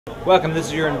Welcome, this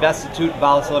is your Investitute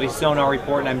Volatility Sonar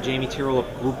Report, and I'm Jamie Tyrrell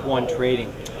of Group 1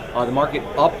 Trading. The market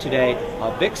up today,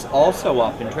 VIX also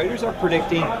up, and traders are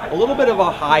predicting a little bit of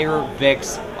a higher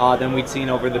VIX than we'd seen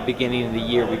over the beginning of the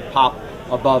year. We popped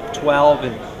above 12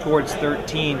 and towards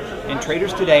 13, and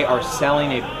traders today are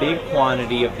selling a big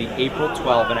quantity of the April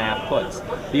 12.5 puts.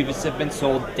 These have been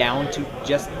sold down to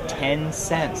just 10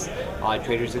 cents.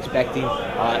 Traders expecting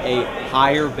a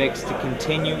higher VIX to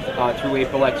continue through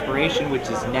April expiration, which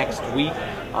is next week,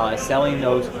 selling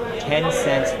those 10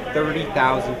 cents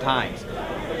 30,000 times.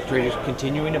 Traders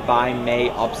continuing to buy May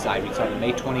upside. We saw the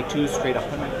May 22s trade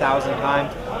 100,000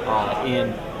 times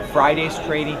in Friday's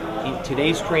trading. In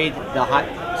today's trade, the hot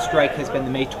strike has been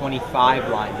the May 25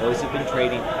 line. Those have been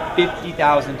trading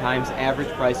 50,000 times, average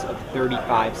price of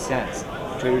 35 cents.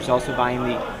 Traders also buying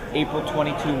the April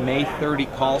 22, May 30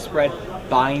 call spread,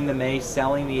 buying the May,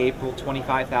 selling the April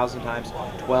 25,000 times,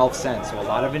 12 cents. So a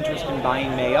lot of interest in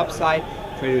buying May upside.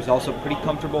 Traders also pretty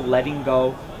comfortable letting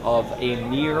go of a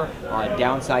near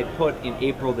downside put in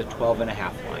April, the 12.5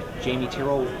 line. Jamie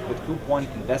Tyrrell with Group 1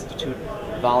 Investitute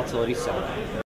Volatility Sonar.